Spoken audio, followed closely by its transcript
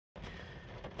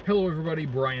Hello everybody,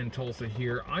 Brian Tulsa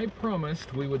here. I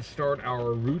promised we would start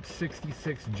our Route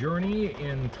 66 journey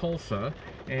in Tulsa,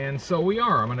 and so we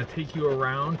are. I'm going to take you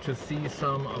around to see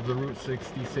some of the Route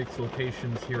 66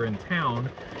 locations here in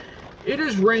town. It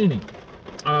is raining.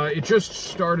 It just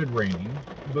started raining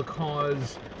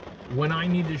because when I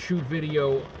need to shoot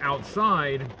video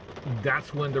outside,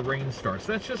 that's when the rain starts.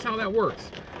 That's just how that works.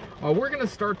 We're going to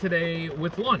start today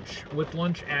with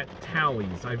lunch at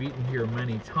Tally's. I've eaten here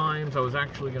many times. I was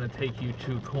actually going to take you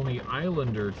to Coney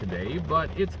Islander today, but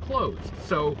it's closed.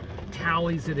 So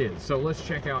Tally's it is. So let's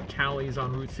check out Tally's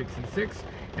on Route 66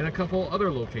 and a couple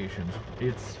other locations.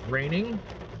 It's raining.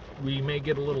 We may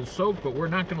get a little soaked, but we're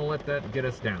not going to let that get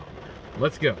us down.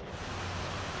 Let's go.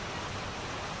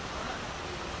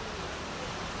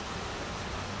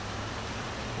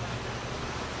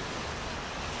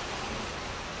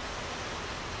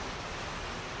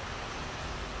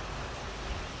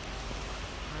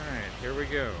 Here we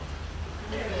go.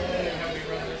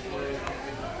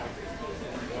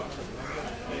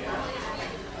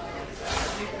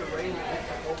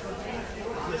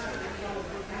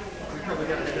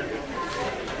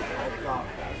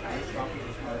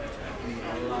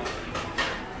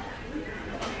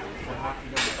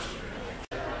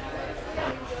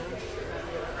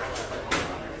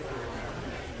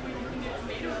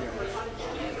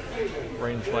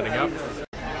 Rain's letting up.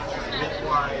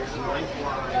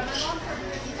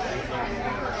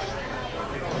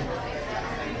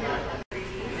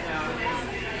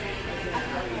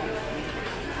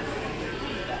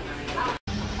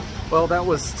 Well, that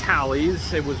was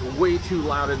Tally's. It was way too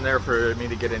loud in there for me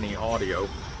to get any audio,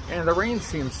 and the rain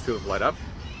seems to have let up.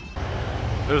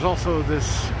 There's also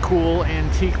this cool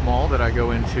antique mall that I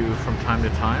go into from time to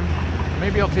time.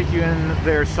 Maybe I'll take you in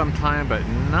there sometime, but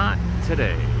not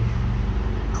today.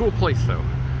 Cool place though.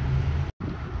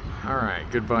 Alright,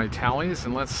 goodbye Tally's,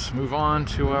 and let's move on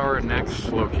to our next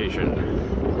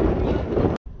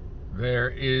location. There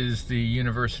is the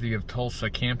University of Tulsa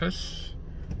campus,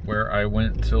 where I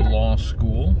went to law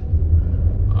school.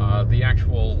 The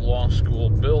actual law school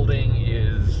building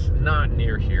is not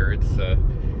near here.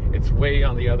 It's way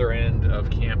on the other end of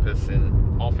campus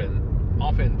and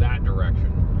often that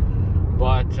direction.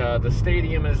 But the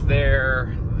stadium is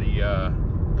there.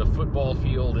 The football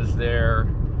field is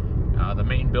there. The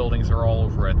main buildings are all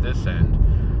over at this end.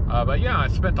 But yeah, I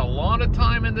spent a lot of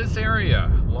time in this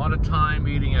area. A lot of time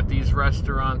eating at these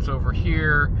restaurants over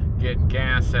here, getting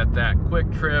gas at that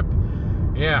Quick Trip.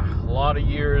 Yeah, a lot of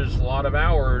years, a lot of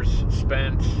hours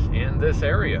spent in this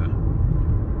area.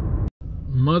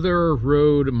 Mother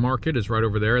Road Market is right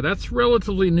over there. That's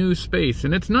relatively new space,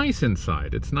 and it's nice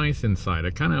inside. It's nice inside.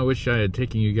 I kind of wish I had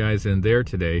taken you guys in there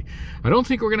today. I don't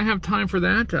think we're going to have time for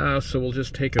that, so we'll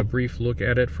just take a brief look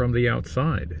at it from the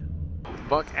outside.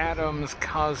 Buck Adams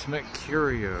Cosmic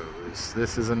Curios.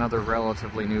 This is another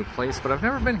relatively new place, but I've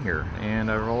never been here,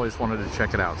 and I've always wanted to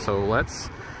check it out. So let's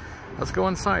go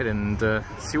inside and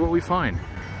see what we find.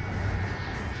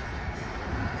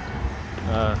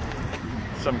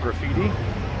 Some graffiti.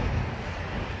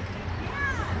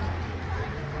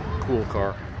 Cool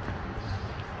car.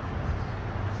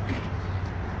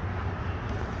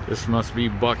 This must be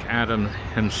Buck Adams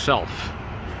himself.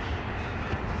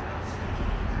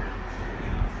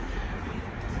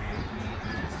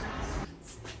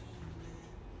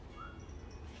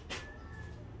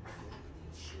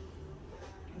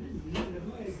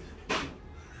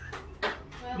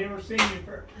 Never seen it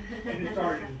for, and it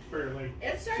started fairly.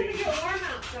 It's starting to get warm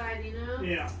outside, you know?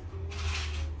 Yeah.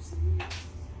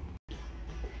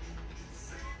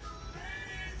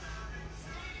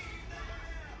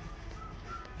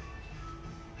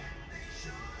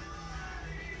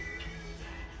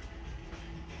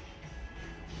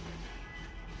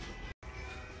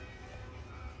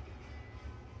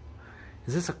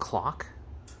 Is this a clock?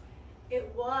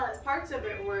 It was. Parts of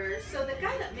it were. So the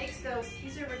guy that makes those,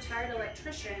 he's a retired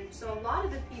electrician. So a lot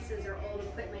of the pieces are old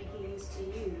equipment he used to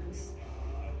use.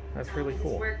 That's really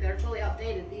cool. Work. They're totally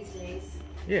outdated these days.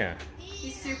 Yeah.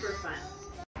 He's super fun.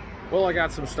 Well, I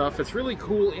got some stuff. It's really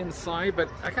cool inside, but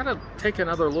I gotta take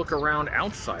another look around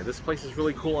outside. This place is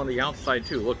really cool on the outside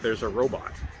too. Look, there's a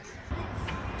robot.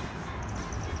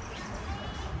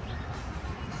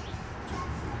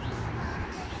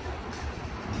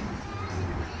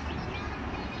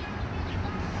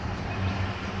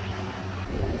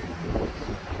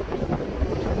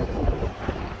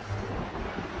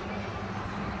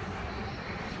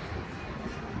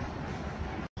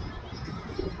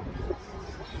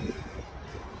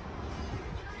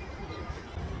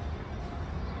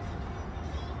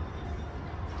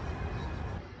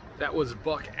 That was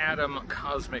Buck Adam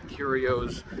Cosmic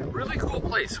Curios. Really cool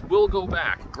place. We'll go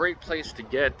back. Great place to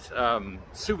get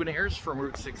souvenirs from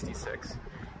Route 66.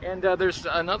 And there's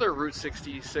another Route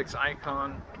 66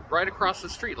 icon right across the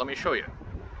street. Let me show you.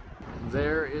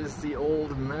 There is the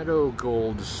old Meadow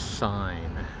Gold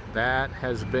sign. That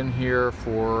has been here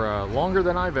for longer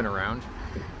than I've been around.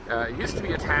 It used to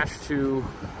be attached to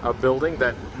a building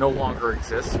that no longer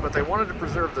exists, but they wanted to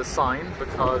preserve the sign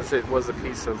because it was a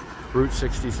piece of Route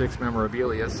 66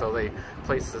 memorabilia, so they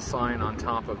placed the sign on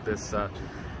top of this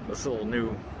little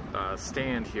new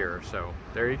stand here. So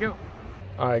there you go.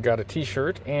 I got a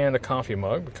t-shirt and a coffee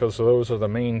mug because those are the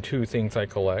main two things I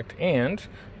collect, and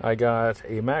I got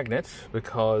a magnet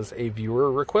because a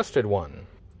viewer requested one.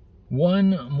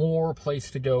 One more place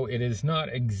to go. It is not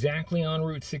exactly on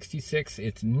Route 66,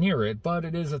 it's near it, but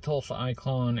it is a Tulsa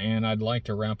icon, and I'd like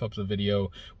to wrap up the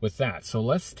video with that. So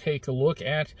let's take a look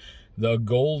at the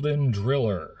Golden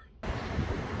Driller.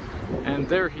 And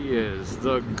there he is,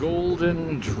 the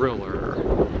Golden Driller.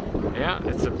 Yeah,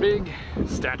 it's a big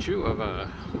statue of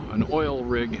an oil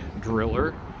rig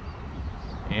driller,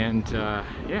 and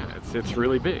yeah, it's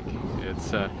really big.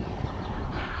 It's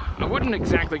I wouldn't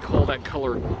exactly call that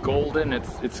color golden.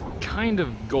 It's kind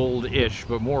of gold-ish,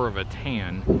 but more of a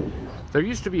tan. There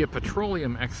used to be a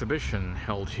petroleum exhibition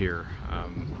held here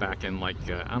back in, like,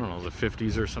 I don't know, the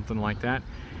 50s or something like that.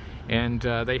 And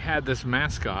they had this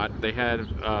mascot. They had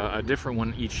a different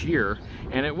one each year,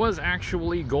 and it was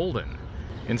actually golden.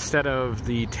 Instead of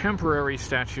the temporary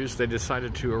statues, they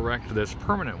decided to erect this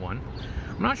permanent one.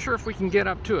 I'm not sure if we can get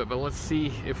up to it, but let's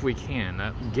see if we can.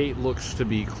 That gate looks to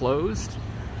be closed.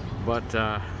 But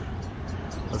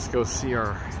let's go see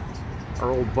our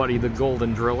old buddy, the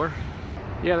Golden Driller.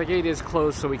 Yeah, the gate is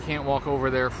closed, so we can't walk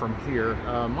over there from here.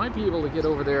 Might be able to get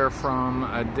over there from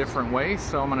a different way,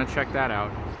 so I'm gonna check that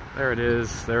out. There it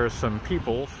is. There's some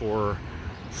people for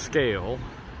scale.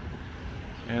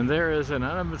 And there is an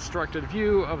unobstructed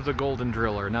view of the Golden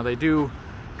Driller. Now, they do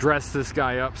dress this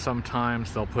guy up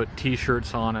sometimes. They'll put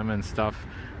t-shirts on him and stuff,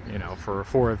 you know,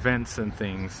 for events and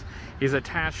things. He's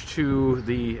attached to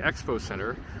the Expo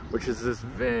Center, which is this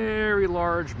very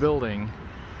large building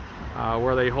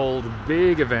where they hold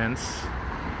big events.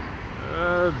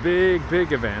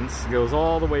 Big events. It goes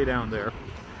all the way down there.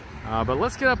 But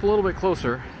let's get up a little bit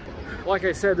closer. Like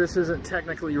I said, this isn't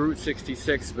technically Route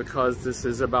 66 because this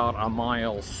is about a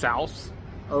mile south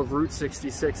of Route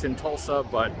 66 in Tulsa,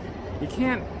 but you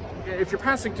can't, if you're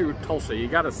passing through Tulsa, you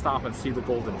gotta stop and see the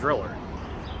Golden Driller.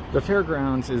 The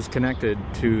fairgrounds is connected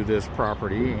to this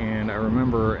property, and I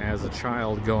remember as a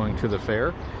child going to the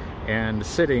fair and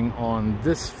sitting on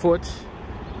this foot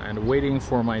and waiting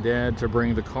for my dad to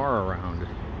bring the car around.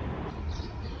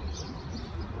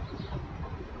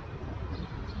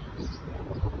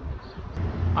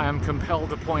 I am compelled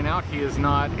to point out he is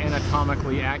not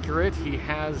anatomically accurate. He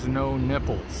has no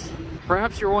nipples.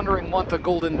 Perhaps you're wondering what the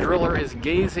Golden Driller is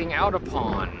gazing out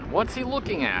upon. What's he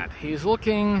looking at? He's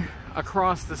looking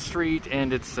across the street,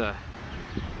 and it's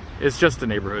just a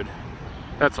neighborhood.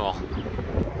 That's all.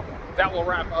 That will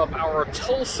wrap up our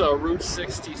Tulsa Route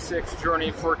 66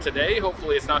 journey for today.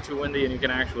 Hopefully it's not too windy and you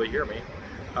can actually hear me.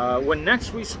 When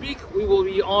next we speak, we will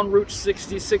be on Route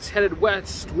 66 headed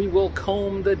west. We will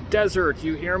comb the desert.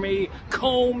 You hear me?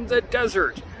 Comb the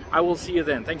desert. I will see you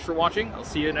then. Thanks for watching. I'll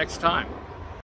see you next time.